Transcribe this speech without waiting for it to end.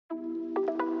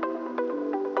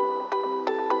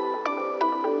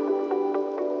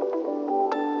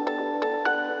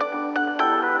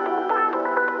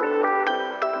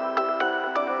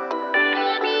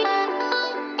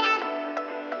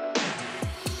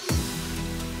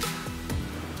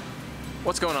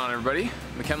What's going on, everybody?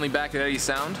 McKinley back at Eddy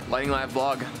Sound. Lighting Live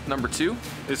vlog number 2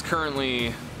 is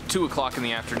currently 2 o'clock in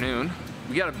the afternoon.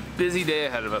 We got a busy day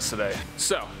ahead of us today.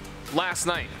 So, last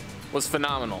night was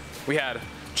phenomenal. We had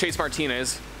Chase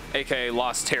Martinez, aka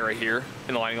Lost Terra, here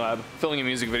in the Lighting Lab, filming a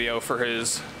music video for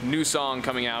his new song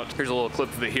coming out. Here's a little clip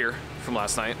of it here from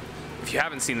last night. If you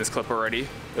haven't seen this clip already,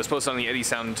 it was posted on the Eddy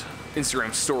Sound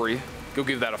Instagram story. Go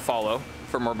give that a follow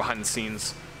for more behind the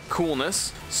scenes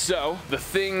coolness. So, the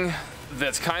thing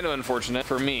that's kind of unfortunate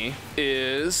for me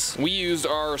is we used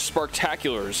our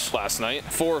Sparktaculars last night,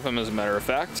 4 of them as a matter of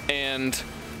fact, and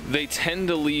they tend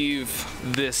to leave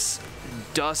this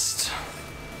dust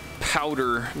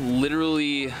powder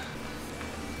literally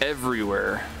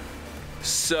everywhere.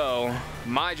 So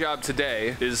my job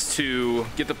today is to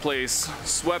get the place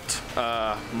swept,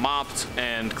 mopped,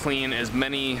 and clean as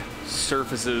many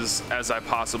surfaces as I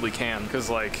possibly can, because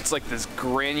it's like this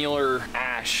granular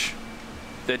ash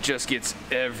that just gets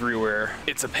everywhere.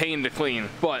 It's a pain to clean,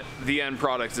 but the end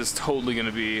product is totally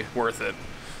gonna be worth it.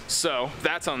 So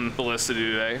that's on the list to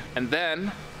do today, and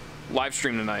then live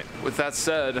stream tonight. With that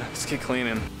said, let's get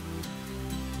cleaning.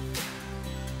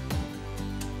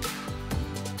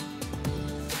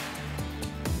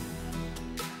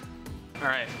 All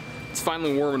right, it's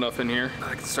finally warm enough in here.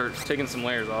 I can start taking some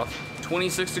layers off.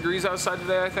 26 degrees outside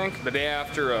today, I think. The day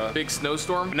after a big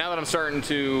snowstorm. But now that I'm starting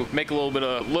to make a little bit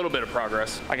of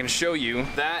progress, I can show you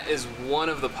that is one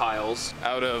of the piles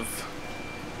out of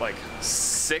like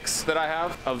 6 that I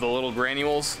have of the little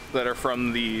granules that are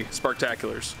from the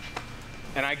Sparktaculars.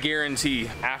 And I guarantee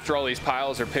after all these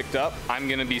piles are picked up, I'm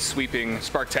gonna be sweeping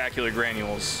Sparktacular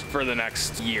granules for the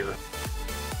next year.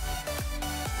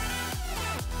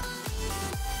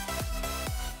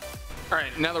 All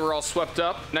right, now that we're all swept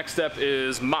up, next step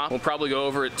is mop. We'll probably go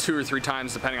over it 2 or 3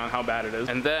 times depending on how bad it is.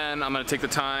 And then I'm gonna take the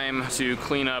time to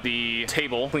clean up the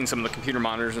table, clean some of the computer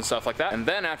monitors and stuff like that. And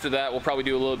then after that, we'll probably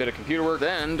do a little bit of computer work.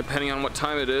 Then, depending on what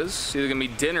time it is, it's either gonna be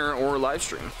dinner or live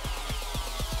stream.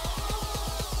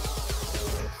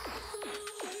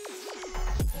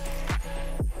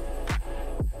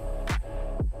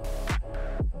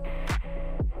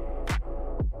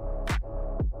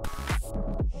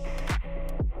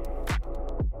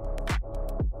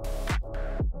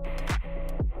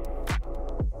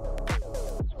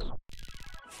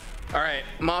 All right,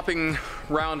 mopping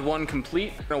round 1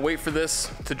 complete. I'm gonna wait for this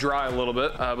to dry a little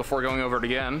bit before going over it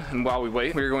again. And while we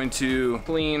wait, we're going to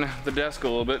clean the desk a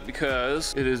little bit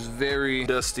because it is very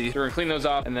dusty. We're gonna clean those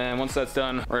off, and then once that's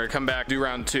done, we're gonna come back, do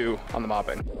round 2 on the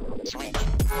mopping.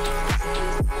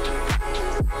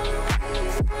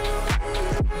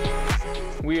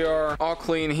 We are all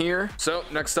clean here. So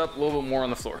next up, a little bit more on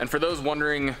the floor. And for those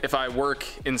wondering if I work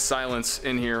in silence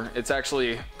in here, it's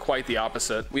actually quite the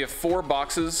opposite. We have 4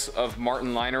 boxes of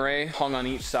Martin line array hung on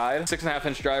each side,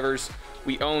 6.5-inch drivers.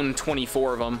 We own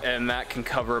 24 of them, and that can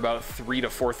cover about 3,000 to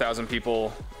 4,000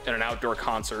 people in an outdoor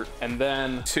concert. And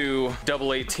then 2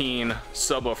 double 18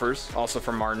 subwoofers, also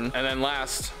from Martin. And then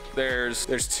last, there's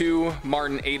 2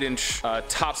 Martin 8-inch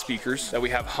top speakers that we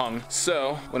have hung.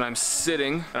 So when I'm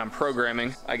sitting and I'm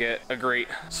programming, I get a great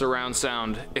surround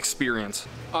sound experience.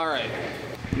 All right,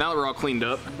 now that we're all cleaned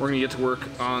up, we're gonna get to work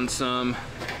on some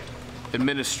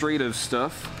administrative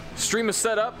stuff. Stream is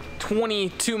set up,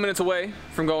 22 minutes away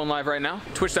from going live right now.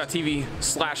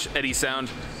 Twitch.tv/Eddy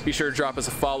Sound. Be sure to drop us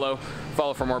a follow.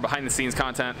 Follow for more behind the scenes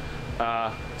content,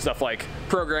 stuff like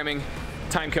programming,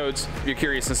 time codes. If you're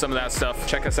curious in some of that stuff,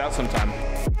 check us out sometime.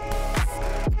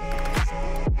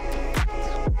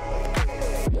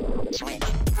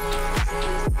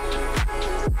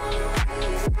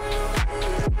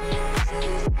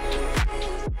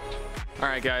 All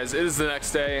right, guys, it is the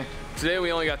next day. Today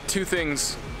we only got 2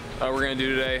 things we're gonna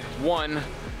do today. One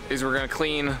is we're gonna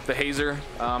clean the hazer.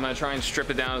 I'm gonna try and strip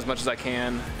it down as much as I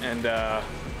can and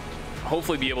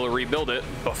hopefully be able to rebuild it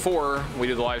before we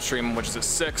do the live stream, which is at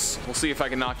 6. We'll see if I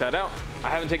can knock that out. I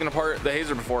haven't taken apart the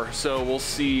hazer before, so we'll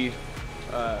see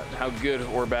how good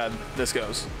or bad this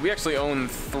goes. We actually own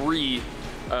 3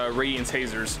 Radiance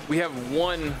hazers. We have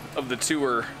 1 of the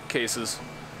tour cases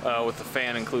with the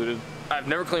fan included. I've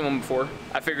never cleaned one before.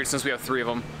 I figured since we have 3 of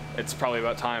them, it's probably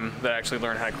about time that I actually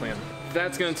learn how to clean them.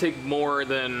 That's gonna take more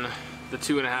than the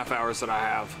 2.5 hours that I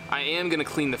have. I am gonna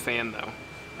clean the fan though.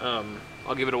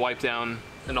 I'll give it a wipe down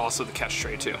and also the catch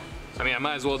tray too. I mean, I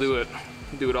might as well do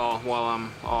it all while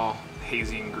I'm all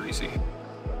hazy and greasy.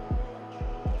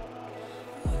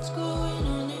 What's going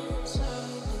on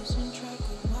inside, losing track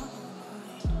of my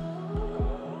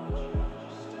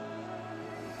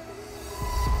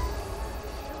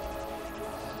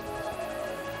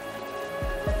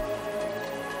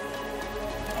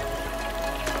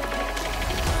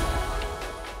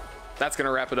that's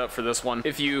gonna wrap it up for this one.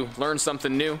 If you learned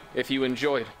something new, if you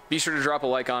enjoyed, be sure to drop a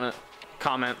like on it,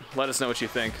 comment, let us know what you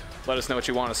think, let us know what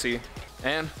you want to see.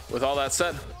 And with all that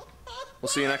said, we'll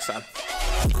see you next time.